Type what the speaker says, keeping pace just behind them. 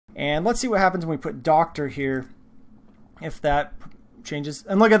And let's see what happens when we put doctor here, if that changes.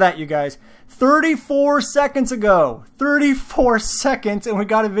 And look at that, you guys. 34 seconds ago. 34 seconds, and we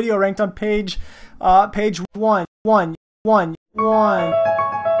got a video ranked on page 1.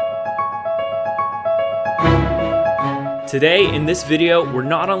 Today, in this video, we're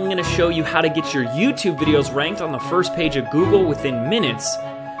not only going to show you how to get your YouTube videos ranked on the first page of Google within minutes,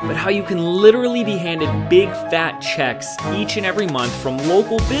 but how you can literally be handed big fat checks each and every month from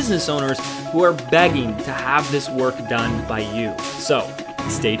local business owners who are begging to have this work done by you. So,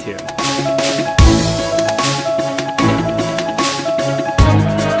 stay tuned.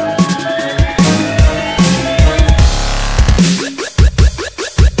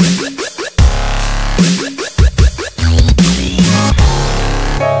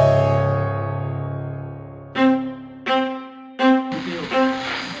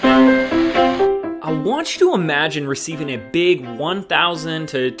 I want you to imagine receiving a big $1,000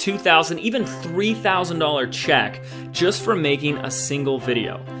 to $2,000, even $3,000 check just for making a single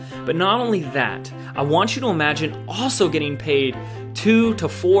video. But not only that, I want you to imagine also getting paid $200 to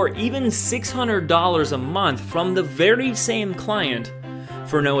 $400, even $600 a month from the very same client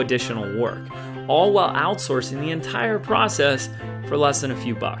for no additional work, all while outsourcing the entire process for less than a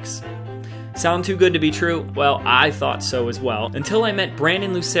few bucks. Sound too good to be true? Well, I thought so as well, until I met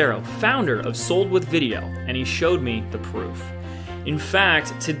Brandon Lucero, founder of Sold with Video, and he showed me the proof. In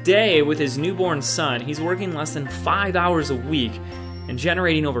fact, today with his newborn son, he's working less than 5 hours a week and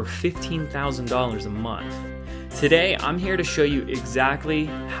generating over $15,000 a month. Today, I'm here to show you exactly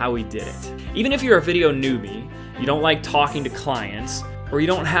how he did it. Even if you're a video newbie, you don't like talking to clients, or you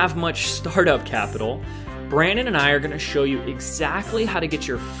don't have much startup capital, Brandon and I are going to show you exactly how to get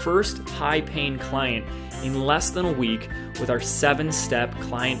your first high-paying client in less than a week with our 7-step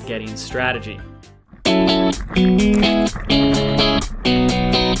client getting strategy.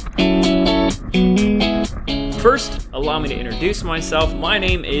 First, allow me to introduce myself. My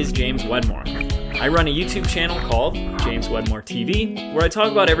name is James Wedmore. I run a YouTube channel called James Wedmore TV, where I talk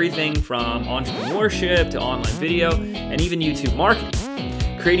about everything from entrepreneurship to online video and even YouTube marketing.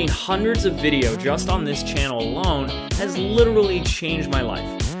 Creating hundreds of videos just on this channel alone has literally changed my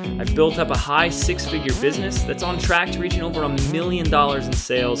life. I've built up a high 6-figure business that's on track to reaching over $1 million in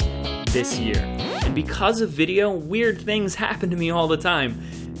sales this year. And because of video, weird things happen to me all the time.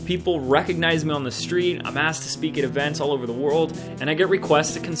 People recognize me on the street, I'm asked to speak at events all over the world, and I get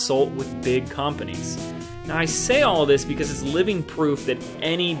requests to consult with big companies. Now, I say all of this because it's living proof that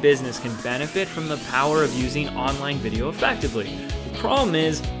any business can benefit from the power of using online video effectively. The problem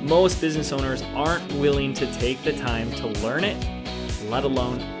is, most business owners aren't willing to take the time to learn it, let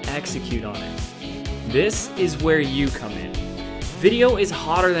alone execute on it. This is where you come in. Video is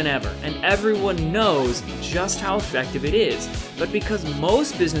hotter than ever, and everyone knows just how effective it is. But because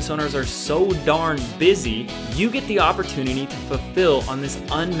most business owners are so darn busy, you get the opportunity to fulfill on this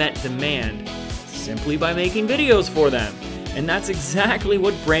unmet demand simply by making videos for them. And that's exactly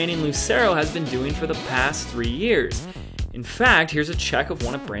what Brandon Lucero has been doing for the past 3 years. In fact, here's a check of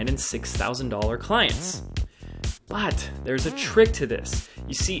one of Brandon's $6,000 clients. But there's a trick to this.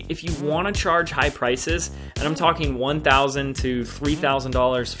 You see, if you want to charge high prices, and I'm talking $1,000 to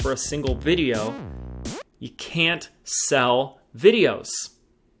 $3,000 for a single video, you can't sell videos.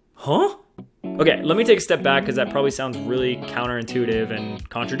 Huh? Okay, let me take a step back because that probably sounds really counterintuitive and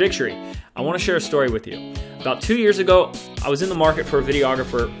contradictory. I want to share a story with you. About 2 years ago, I was in the market for a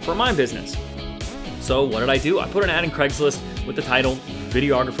videographer for my business. So what did I do? I put an ad in Craigslist with the title,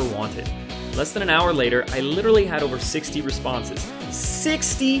 Videographer Wanted. Less than an hour later, I literally had over 60 responses.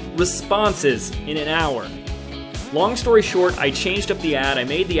 60 responses in an hour. Long story short, I changed up the ad, I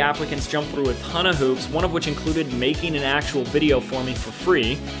made the applicants jump through a ton of hoops, one of which included making an actual video for me for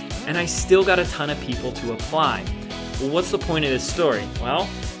free, and I still got a ton of people to apply. Well, what's the point of this story? Well,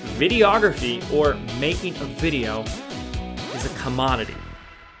 videography, or making a video, is a commodity.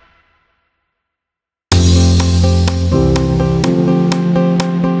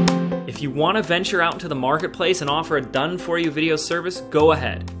 If you want to venture out into the marketplace and offer a done-for-you video service, go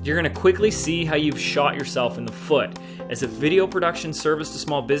ahead. You're going to quickly see how you've shot yourself in the foot. As a video production service to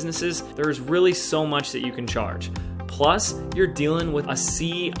small businesses, there is really so much that you can charge. Plus, you're dealing with a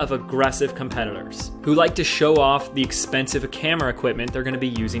sea of aggressive competitors who like to show off the expensive camera equipment they're going to be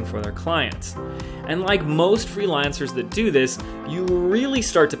using for their clients. And like most freelancers that do this, you really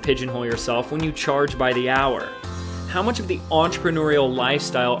start to pigeonhole yourself when you charge by the hour. How much of the entrepreneurial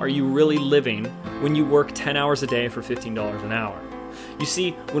lifestyle are you really living when you work 10 hours a day for $15 an hour? You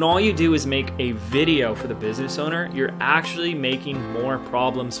see, when all you do is make a video for the business owner, you're actually making more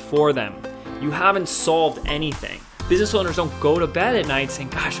problems for them. You haven't solved anything. Business owners don't go to bed at night saying,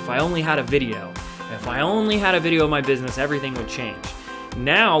 gosh, if I only had a video. If I only had a video of my business, everything would change.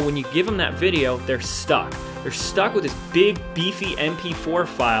 Now, when you give them that video, they're stuck. They're stuck with this big, beefy MP4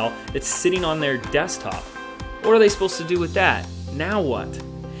 file that's sitting on their desktop. What are they supposed to do with that? Now what?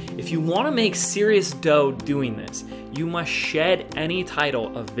 If you want to make serious dough doing this, you must shed any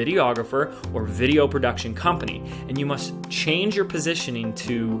title of videographer or video production company, and you must change your positioning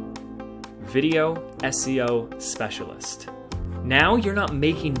to video SEO specialist. Now you're not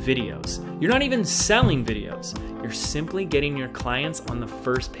making videos. You're not even selling videos. You're simply getting your clients on the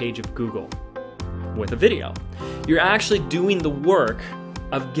first page of Google with a video. You're actually doing the work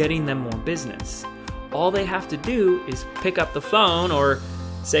of getting them more business. All they have to do is pick up the phone or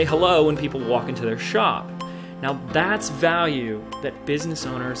say hello when people walk into their shop. Now that's value that business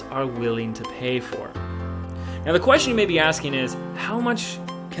owners are willing to pay for. Now the question you may be asking is, how much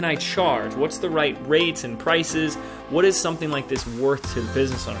can I charge? What's the right rates and prices? What is something like this worth to the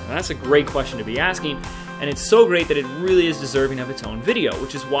business owner? And that's a great question to be asking, and it's so great that it really is deserving of its own video,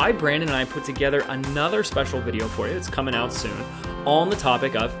 which is why Brandon and I put together another special video for you that's coming out soon on the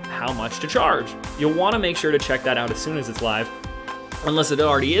topic of how much to charge. You'll want to make sure to check that out as soon as it's live, unless it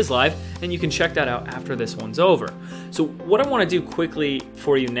already is live, and you can check that out after this one's over. So what I want to do quickly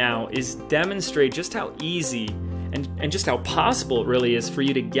for you now is demonstrate just how easy and just how possible it really is for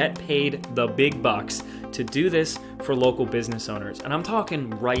you to get paid the big bucks to do this for local business owners. And I'm talking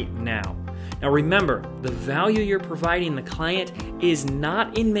right now. Now remember, the value you're providing the client is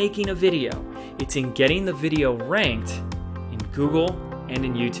not in making a video. It's in getting the video ranked in Google and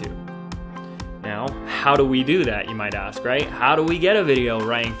in YouTube. Now, how do we do that, you might ask, right? How do we get a video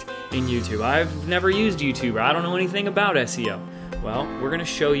ranked in YouTube? I've never used YouTube. I don't know anything about SEO. Well, we're going to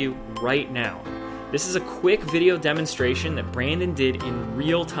show you right now. This is a quick video demonstration that Brandon did in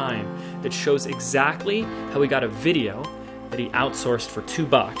real time that shows exactly how he got a video that he outsourced for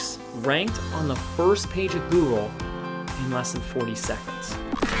 $2 ranked on the first page of Google in less than 40 seconds.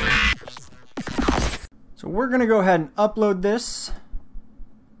 So we're going to go ahead and upload this.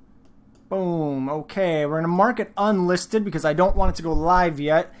 Boom. Okay, we're going to mark it unlisted because I don't want it to go live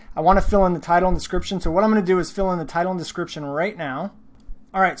yet. I want to fill in the title and description. So what I'm going to do is fill in the title and description right now.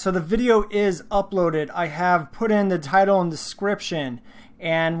 Alright, so the video is uploaded. I have put in the title and description,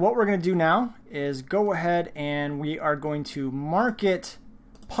 and what we're going to do now is go ahead and we are going to mark it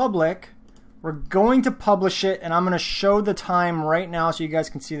public. We're going to publish it, and I'm going to show the time right now so you guys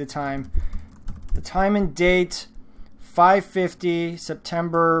can see the time. The time and date, 5:50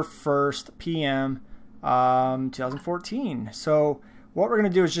 September 1st p.m. 2014. So what we're going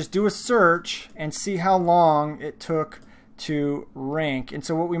to do is just do a search and see how long it took to rank. And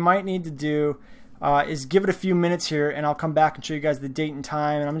so what we might need to do is give it a few minutes here, and I'll come back and show you guys the date and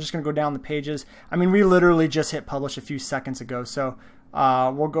time, and I'm just going to go down the pages. I mean, we literally just hit publish a few seconds ago, so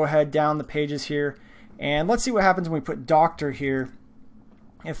we'll go ahead down the pages here, and let's see what happens when we put doctor here,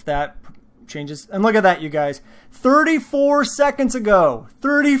 if that changes. And look at that, you guys, 34 seconds ago,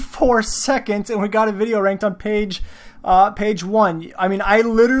 34 seconds, and we got a video ranked on page 1. I mean, I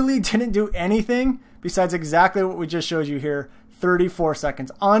literally didn't do anything besides exactly what we just showed you here. 34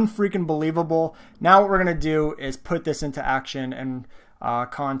 seconds. Unfreaking believable. Now what we're going to do is put this into action and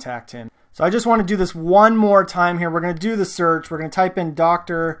contact him. So I just want to do this one more time here. We're going to do the search. We're going to type in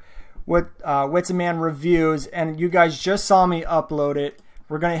Dr. Wedmore reviews, and you guys just saw me upload it.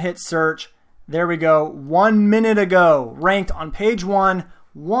 We're going to hit search. There we go. 1 minute ago. Ranked on page 1.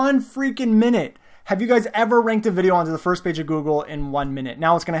 1 freaking minute. Have you guys ever ranked a video onto the first page of Google in 1 minute?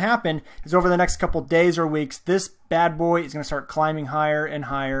 Now what's going to happen is over the next couple days or weeks, this bad boy is going to start climbing higher and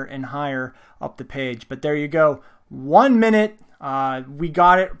higher and higher up the page. But there you go. 1 minute. We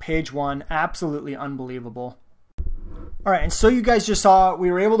got it. Page 1. Absolutely unbelievable. All right, and so you guys just saw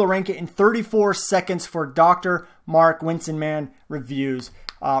we were able to rank it in 34 seconds for Dr. Mark Wedmore reviews.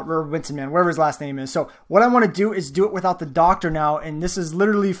 Or Wedmore, whatever his last name is. So what I want to do is do it without the doctor now, and this is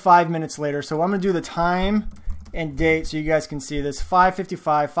literally 5 minutes later. So I'm going to do the time and date so you guys can see this.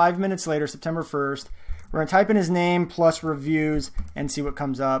 5:55, 5 minutes later, September 1st. We're going to type in his name plus reviews and see what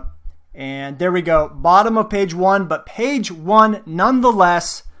comes up. And there we go. Bottom of page 1, but page 1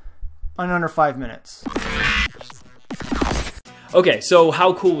 nonetheless in under 5 minutes. Okay, so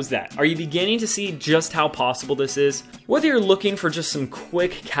how cool was that? Are you beginning to see just how possible this is? Whether you're looking for just some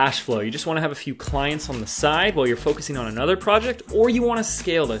quick cash flow, you just want to have a few clients on the side while you're focusing on another project, or you want to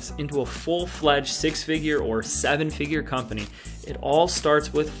scale this into a full-fledged 6-figure or 7-figure company, it all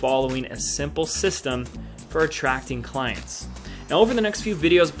starts with following a simple system for attracting clients. Now over the next few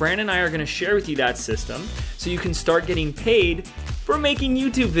videos, Brandon and I are going to share with you that system so you can start getting paid for making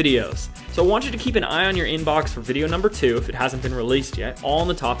YouTube videos. So I want you to keep an eye on your inbox for video number 2 if it hasn't been released yet, all on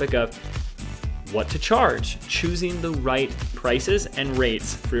the topic of what to charge, choosing the right prices and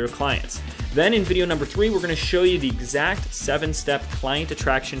rates for your clients. Then in video number 3, we're going to show you the exact 7-step client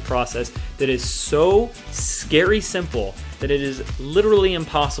attraction process that is so scary simple that it is literally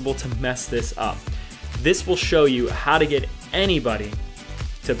impossible to mess this up. This will show you how to get anybody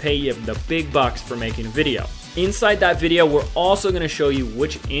to pay you the big bucks for making a video. Inside that video, we're also going to show you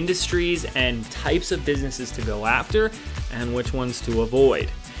which industries and types of businesses to go after and which ones to avoid.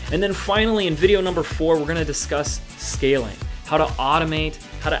 And then finally, in video number 4, we're going to discuss scaling, how to automate,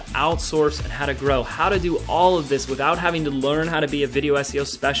 how to outsource, and how to grow, how to do all of this without having to learn how to be a video SEO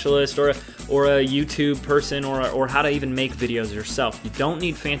specialist or a YouTube person or how to even make videos yourself. You don't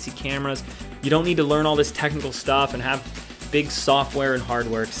need fancy cameras. You don't need to learn all this technical stuff and have big software and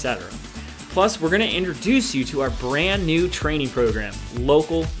hardware, etc. Plus, we're going to introduce you to our brand new training program,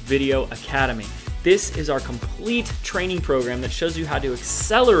 Local Video Academy. This is our complete training program that shows you how to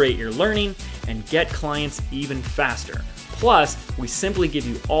accelerate your learning and get clients even faster. Plus, we simply give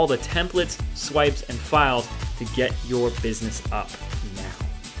you all the templates, swipes, and files to get your business up now.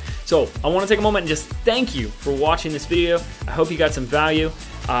 So I want to take a moment and just thank you for watching this video. I hope you got some value,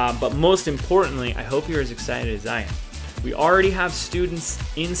 but most importantly, I hope you're as excited as I am. We already have students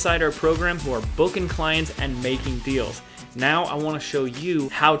inside our program who are booking clients and making deals. Now I want to show you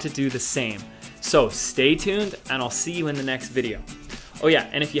how to do the same. So stay tuned and I'll see you in the next video. Oh yeah,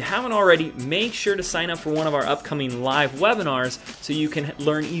 and if you haven't already, make sure to sign up for one of our upcoming live webinars so you can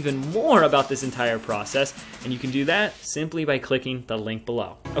learn even more about this entire process, and you can do that simply by clicking the link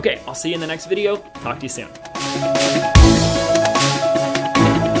below. Okay, I'll see you in the next video. Talk to you soon.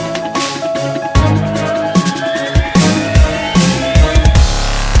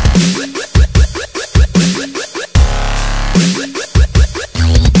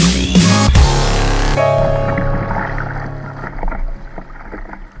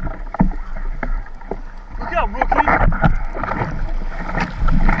 Look out, rookie!